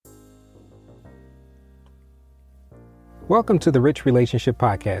Welcome to the Rich Relationship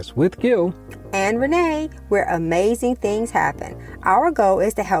Podcast with Gil and Renee, where amazing things happen. Our goal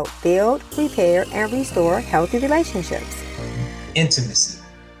is to help build, repair, and restore healthy relationships. Intimacy.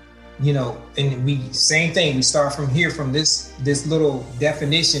 And same thing. We start from here, from this little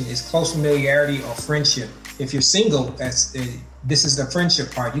definition is close familiarity or friendship. If you're single, this is the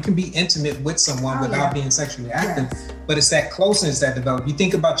friendship part. You can be intimate with someone without being sexually active, but it's that closeness that develops. You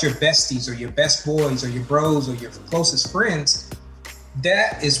think about your besties or your best boys or your bros or your closest friends.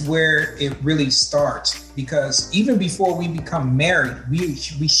 That is where it really starts, because even before we become married, we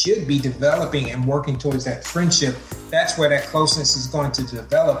should be developing and working towards that friendship. That's where that closeness is going to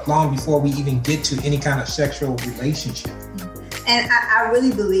develop long before we even get to any kind of sexual relationship. And I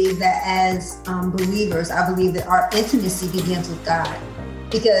really believe that as believers, I believe that our intimacy begins with God,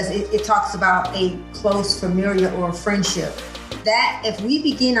 because it talks about a close familiar or friendship. That if we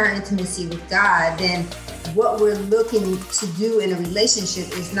begin our intimacy with God, then what we're looking to do in a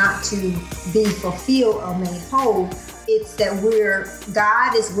relationship is not to be fulfilled or made whole. It's that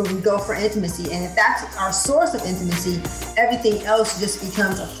God is where we go for intimacy. And if that's our source of intimacy, everything else just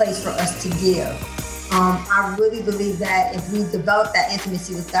becomes a place for us to give. I really believe that if we develop that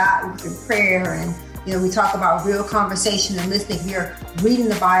intimacy with God through prayer, and we talk about real conversation and listening, we're reading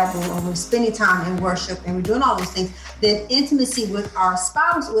the Bible and we're spending time in worship and we're doing all those things, then intimacy with our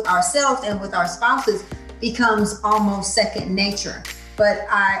spouse, with ourselves and with our spouses becomes almost second nature. But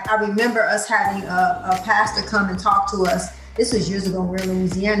I remember us having a pastor come and talk to us. This was years ago when we were in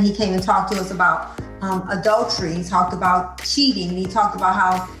Louisiana. He came and talked to us about adultery. He talked about cheating. And he talked about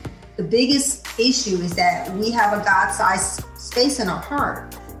how the biggest issue is that we have a God-sized space in our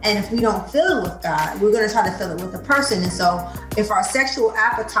heart. And if we don't fill it with God, we're going to try to fill it with a person. And so if our sexual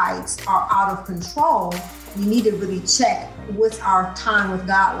appetites are out of control, we need to really check what's our time with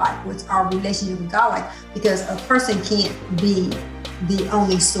God like, what's our relationship with God like, because a person can't be the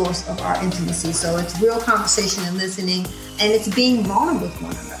only source of our intimacy. So it's real conversation and listening, and it's being vulnerable with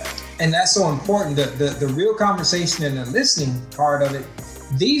one another. And that's so important, the real conversation and the listening part of it.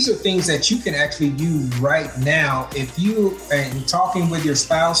 These are things that you can actually use right now. If you are talking with your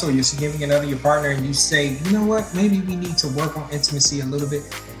spouse or your significant other, your partner, and you say, you know what, maybe we need to work on intimacy a little bit.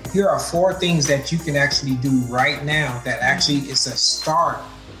 Here are 4 things that you can actually do right now that actually is a start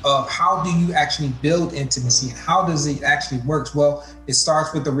of how do you actually build intimacy? How does it actually work? Well, it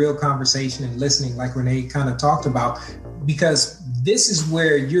starts with the real conversation and listening, like Renee kind of talked about, because this is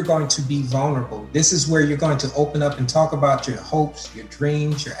where you're going to be vulnerable. This is where you're going to open up and talk about your hopes, your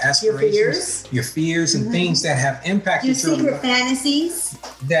dreams, your aspirations, your fears and things that have impacted your secret fantasies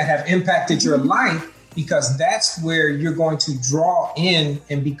that have impacted your life, because that's where you're going to draw in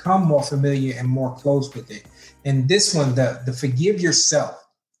and become more familiar and more close with it. And this one, the forgive yourself.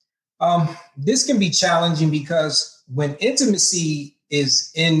 This can be challenging because when intimacy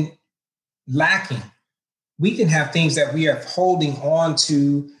is lacking, we can have things that we are holding on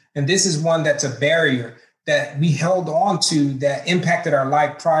to. And this is one that's a barrier that we held on to that impacted our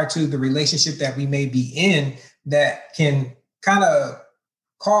life prior to the relationship that we may be in, that can kind of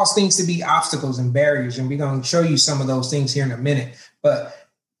cause things to be obstacles and barriers. And we're going to show you some of those things here in a minute. But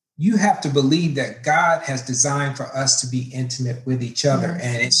you have to believe that God has designed for us to be intimate with each other.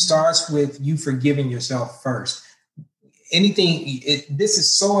 And it starts with you forgiving yourself first. This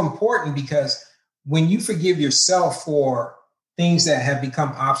is so important, because when you forgive yourself for things that have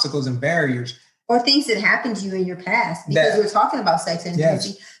become obstacles and barriers, or things that happened to you in your past, because we're talking about sex and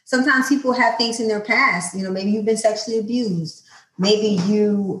intimacy. Sometimes people have things in their past. Maybe you've been sexually abused. Maybe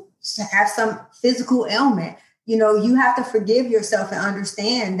you have some physical ailment. You have to forgive yourself and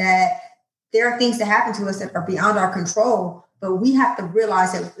understand that there are things that happen to us that are beyond our control. But we have to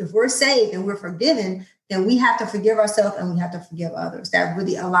realize that if we're saved and we're forgiven, then we have to forgive ourselves and we have to forgive others. That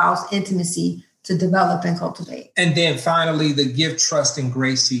really allows intimacy to develop and cultivate. And then finally, the give trust and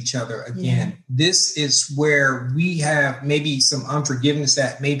grace to each other. Again, This is where we have maybe some unforgiveness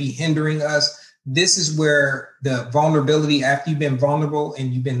that may be hindering us. This is where the vulnerability, after you've been vulnerable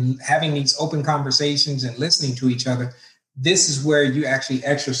and you've been having these open conversations and listening to each other, this is where you actually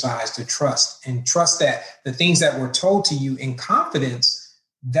exercise the trust, and trust that the things that were told to you in confidence,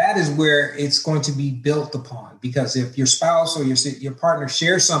 that is where it's going to be built upon. Because if your spouse or your partner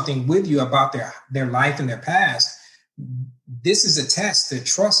shares something with you about their life and their past, this is a test to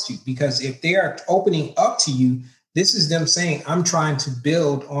trust you. Because if they are opening up to you, this is them saying, I'm trying to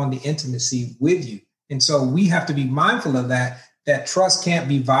build on the intimacy with you. And so we have to be mindful of that trust can't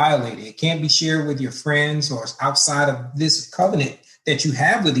be violated. It can't be shared with your friends or outside of this covenant that you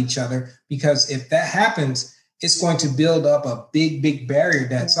have with each other, because if that happens, it's going to build up a big, big barrier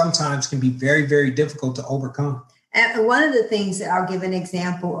that sometimes can be very, very difficult to overcome. And one of the things that I'll give an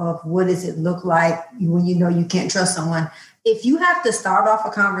example of, what does it look like when you know you can't trust someone? If you have to start off a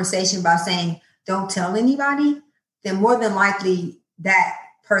conversation by saying, don't tell anybody, then more than likely that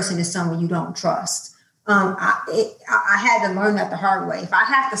person is someone you don't trust. I had to learn that the hard way. If I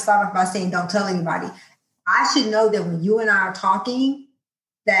have to start off by saying, don't tell anybody, I should know that when you and I are talking,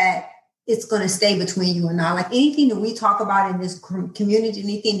 that it's going to stay between you and I. Like anything that we talk about in this community,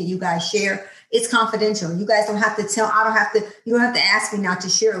 anything that you guys share, it's confidential. You guys don't have to tell, you don't have to ask me not to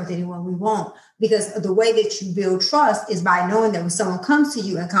share it with anyone. We won't, because the way that you build trust is by knowing that when someone comes to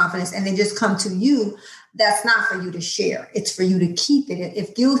you in confidence and they just come to you, that's not for you to share. It's for you to keep it.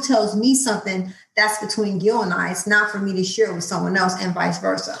 If Gil tells me something, that's between Gil and I. It's not for me to share with someone else, and vice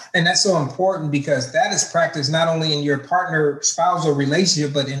versa. And that's so important, because that is practiced not only in your partner spousal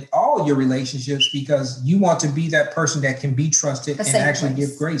relationship, but in all your relationships, because you want to be that person that can be trusted and actually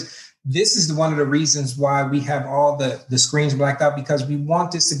give grace. This is one of the reasons why we have all the screens blacked out, because we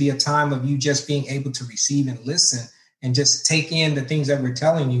want this to be a time of you just being able to receive and listen and just take in the things that we're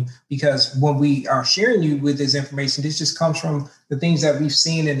telling you. Because when we are sharing you with this information, this just comes from the things that we've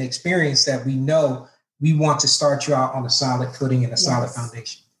seen and experienced, that we know we want to start you out on a solid footing and a solid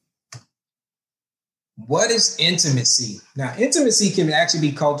foundation. What is intimacy? Now, intimacy can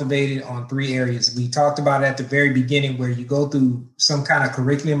actually be cultivated on 3 areas. We talked about it at the very beginning, where you go through some kind of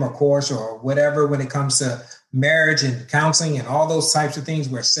curriculum or course or whatever when it comes to marriage and counseling and all those types of things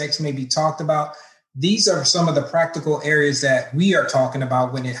where sex may be talked about. These are some of the practical areas that we are talking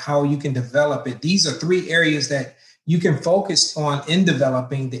about how you can develop it. These are 3 areas that you can focus on in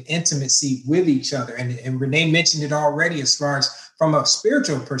developing the intimacy with each other. And Renee mentioned it already, as far as from a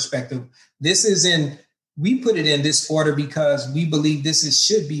spiritual perspective. We put it in this order because we believe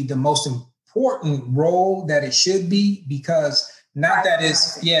should be the most important role that it should be, because not that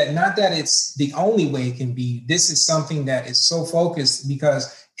it's the only way it can be. This is something that is so focused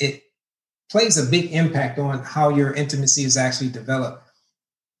because it plays a big impact on how your intimacy is actually developed.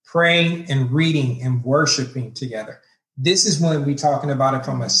 Praying and reading and worshiping together. This is when we're talking about it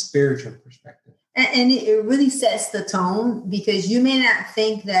from a spiritual perspective. And it really sets the tone, because you may not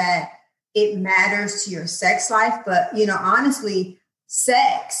think that it matters to your sex life, but, honestly,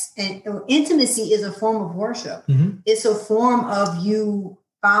 sex and intimacy is a form of worship. Mm-hmm. It's a form of you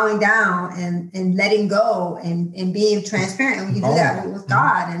bowing down and letting go and being transparent. And you do that with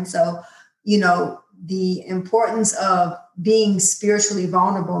God. And so, the importance of being spiritually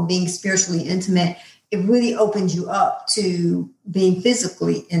vulnerable and being spiritually intimate, it really opens you up to being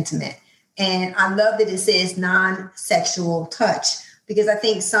physically intimate. And I love that it says non-sexual touch, because I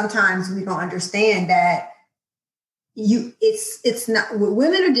think sometimes we don't understand that it's not,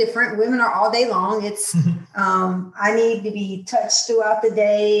 women are different. Women are all day long. It's, I need to be touched throughout the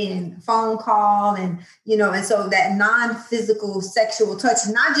day, and phone call, and so that non-physical sexual touch,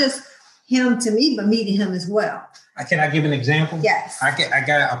 not just him to me, but me to him as well. Can I give an example? Yes. I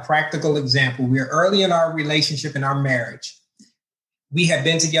got a practical example. We're early in our relationship, in our marriage. We had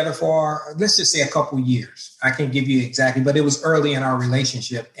been together for, let's just say, a couple years. I can't give you exactly, but it was early in our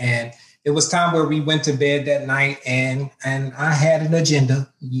relationship. And it was time where we went to bed that night, and I had an agenda.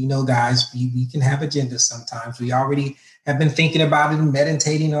 Guys, we can have agendas sometimes. We already have been thinking about it and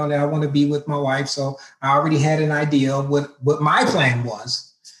meditating on it. I want to be with my wife. So I already had an idea of what my plan was.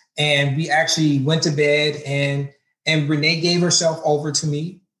 And we actually went to bed, and Renee gave herself over to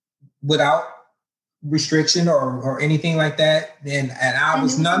me without restriction or anything like that. And I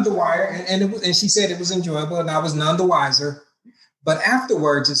was none the wiser. And she said it was enjoyable, and I was none the wiser. But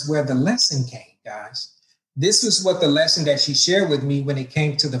afterwards is where the lesson came, guys. This was what the lesson that she shared with me when it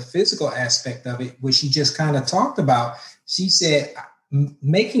came to the physical aspect of it, which she just kind of talked about. She said,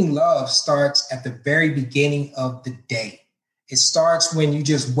 making love starts at the very beginning of the day. It starts when you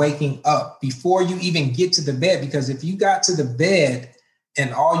just waking up, before you even get to the bed. Because if you got to the bed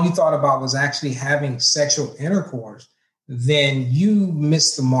and all you thought about was actually having sexual intercourse, then you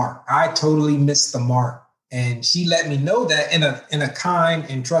missed the mark. I totally missed the mark. And she let me know that in a kind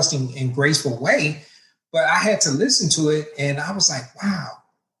and trusting and graceful way. But I had to listen to it. And I was like, wow,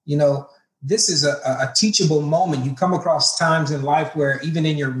 this is a teachable moment. You come across times in life where even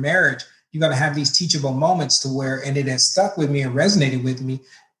in your marriage, you're going to have these teachable moments to where, and it has stuck with me and resonated with me.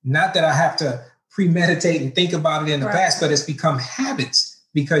 Not that I have to premeditate and think about it in the past, but it's become habits,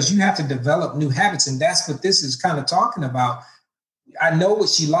 because you have to develop new habits. And that's what this is kind of talking about. I know what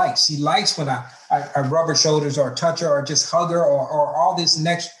she likes. She likes when I rub her shoulders or touch her or just hug her or all this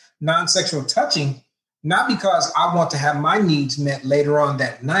next non-sexual touching, not because I want to have my needs met later on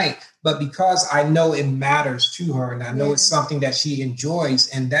that night, but because I know it matters to her, and I know it's something that she enjoys.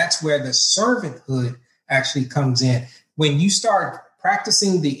 And that's where the servanthood actually comes in. When you start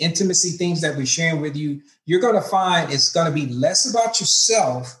practicing the intimacy things that we're sharing with you, you're going to find it's going to be less about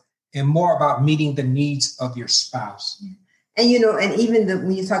yourself and more about meeting the needs of your spouse. And, and even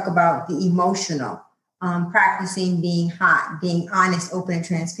when you talk about the emotional, practicing being hot, being honest, open, and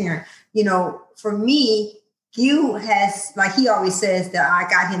transparent, for me, Gil has, like he always says, that I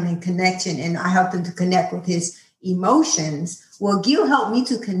got him in connection and I helped him to connect with his emotions. Well, Gil helped me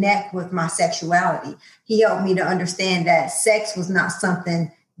to connect with my sexuality. He helped me to understand that sex was not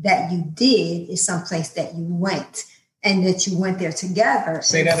something that you did, it's someplace that you went and that you went there together.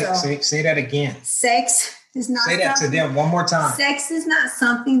 Say that again. Sex is not. Say that to them one more time. Sex is not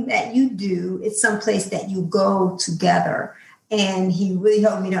something that you do. It's someplace that you go together. And he really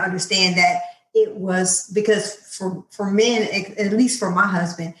helped me to understand that it was because for men, at least for my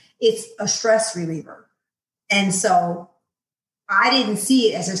husband, it's a stress reliever. And so I didn't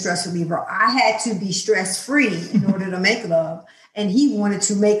see it as a stress reliever. I had to be stress-free in order to make love. And he wanted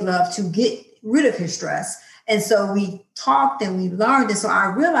to make love to get rid of his stress. And so we talked and we learned. And so I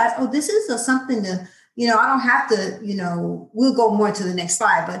realized, this is something to, I don't have to, we'll go more to the next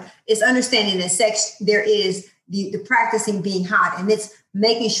slide, but it's understanding that sex, there is the practicing being hot, and it's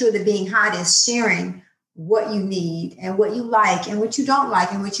making sure that being hot is sharing what you need and what you like and what you don't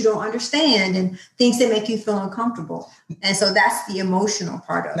like and what you don't understand and things that make you feel uncomfortable. And so that's the emotional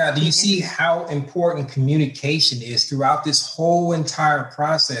part of it. Now, do you see how important communication is throughout this whole entire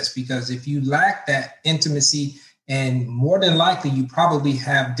process? Because if you lack that intimacy, and more than likely, you probably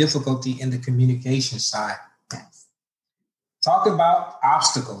have difficulty in the communication side. Yes. Talk about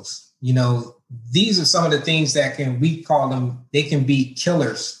obstacles. These are some of the things that we call them, they can be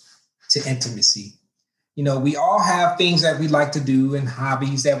killers to intimacy. We all have things that we like to do and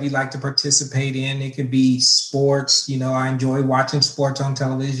hobbies that we like to participate in. It could be sports. I enjoy watching sports on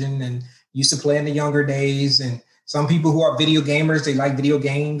television and used to play in the younger days. And some people who are video gamers, they like video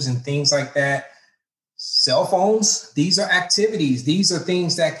games and things like that. Cell phones, these are activities. These are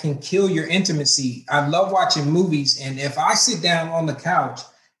things that can kill your intimacy. I love watching movies. And if I sit down on the couch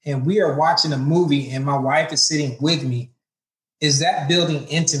and we are watching a movie and my wife is sitting with me, is that building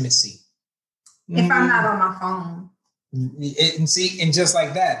intimacy? If I'm not on my phone. And just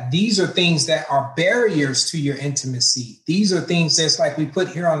like that, these are things that are barriers to your intimacy. These are things that's like we put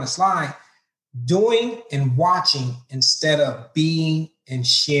here on the slide, doing and watching instead of being and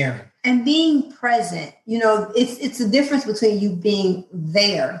sharing. And being present. It's the difference between you being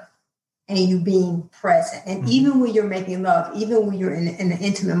there and you being present. And even when you're making love, even when you're in an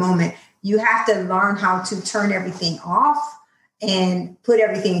intimate moment, you have to learn how to turn everything off and put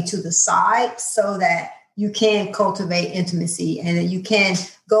everything to the side so that you can cultivate intimacy and that you can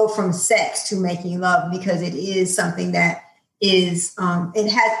go from sex to making love, because it is something that is,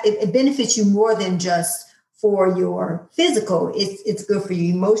 it benefits you more than just for your physical. It's good for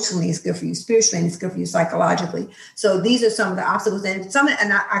you emotionally, it's good for you spiritually, and it's good for you psychologically. So these are some of the obstacles. And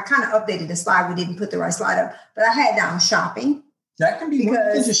I kind of updated the slide. We didn't put the right slide up, but I had down shopping. That can be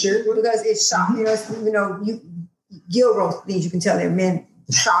because it's shopping. Gil wrote things, you can tell they're men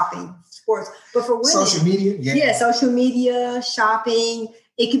shopping, sports. But for women, social media. Yeah, social media, shopping.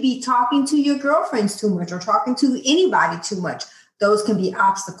 It could be talking to your girlfriends too much or talking to anybody too much. Those can be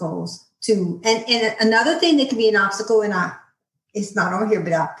obstacles too. And another thing that can be an obstacle, and it's not on here,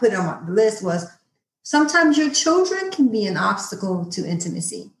 but I put it on the list, was sometimes your children can be an obstacle to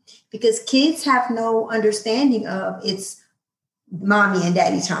intimacy because kids have no understanding of it's mommy and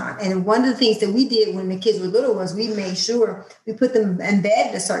daddy time. And one of the things that we did when the kids were little was we made sure we put them in bed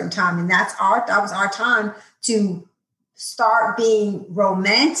at a certain time. And that was our time to start being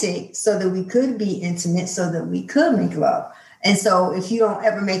romantic so that we could be intimate, so that we could make love. And so if you don't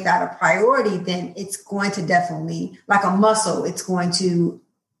ever make that a priority, then it's going to definitely, like a muscle, it's going to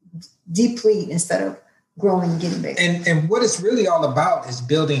deplete instead of growing and getting bigger. And what it's really all about is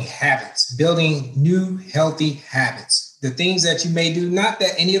building habits, building new healthy habits. The things that you may do, not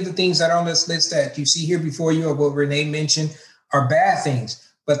that any of the things that are on this list that you see here before you or what Renee mentioned are bad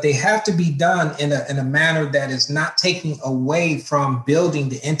things, but they have to be done in a manner that is not taking away from building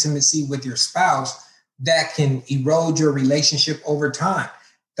the intimacy with your spouse that can erode your relationship over time.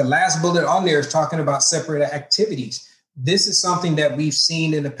 The last bullet on there is talking about separate activities. This is something that we've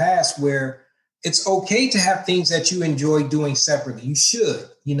seen in the past where it's okay to have things that you enjoy doing separately. You should,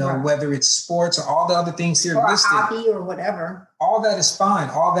 right. Whether it's sports or all the other things here listed. Or a hobby or whatever. All that is fine.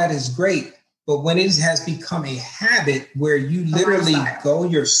 All that is great. But when it has become a habit where you literally go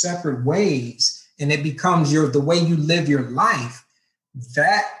your separate ways and it becomes the way you live your life,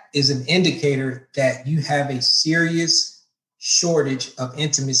 that is an indicator that you have a serious shortage of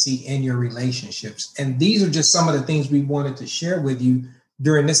intimacy in your relationships. And these are just some of the things we wanted to share with you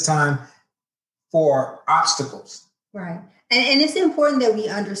during this time for obstacles. Right. And it's important that we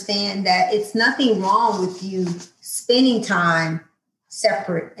understand that it's nothing wrong with you spending time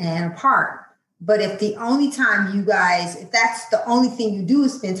separate and apart. But if the only time you guys, if that's the only thing you do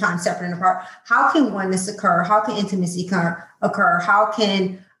is spend time separate and apart, how can oneness occur? How can intimacy occur? How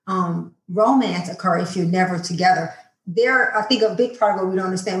can romance occur if you're never together? I think a big part of what we don't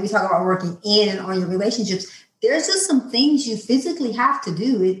understand, we talk about working in and on your relationships. There's just some things you physically have to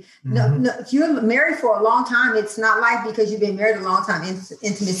do. No, if you're married for a long time, it's not like because you've been married a long time,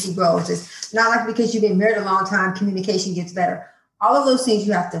 intimacy grows. It's not like because you've been married a long time, communication gets better. All of those things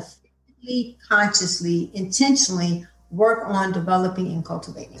you have to consciously, intentionally work on developing and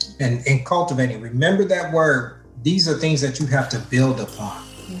cultivating. And cultivating. Remember that word. These are things that you have to build upon.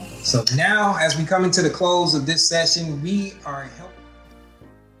 Yeah. So now, as we come into the close of this session, we are helping.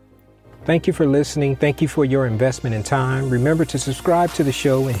 Thank you for listening. Thank you for your investment in time. Remember to subscribe to the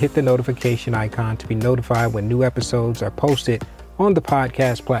show and hit the notification icon to be notified when new episodes are posted on the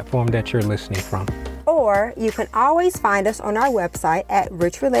podcast platform that you're listening from. Or you can always find us on our website at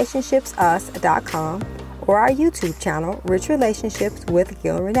richrelationshipsus.com or our YouTube channel, Rich Relationships with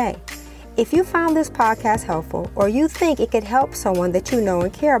Gil and Renee. If you found this podcast helpful or you think it could help someone that you know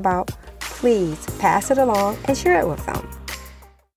and care about, please pass it along and share it with them.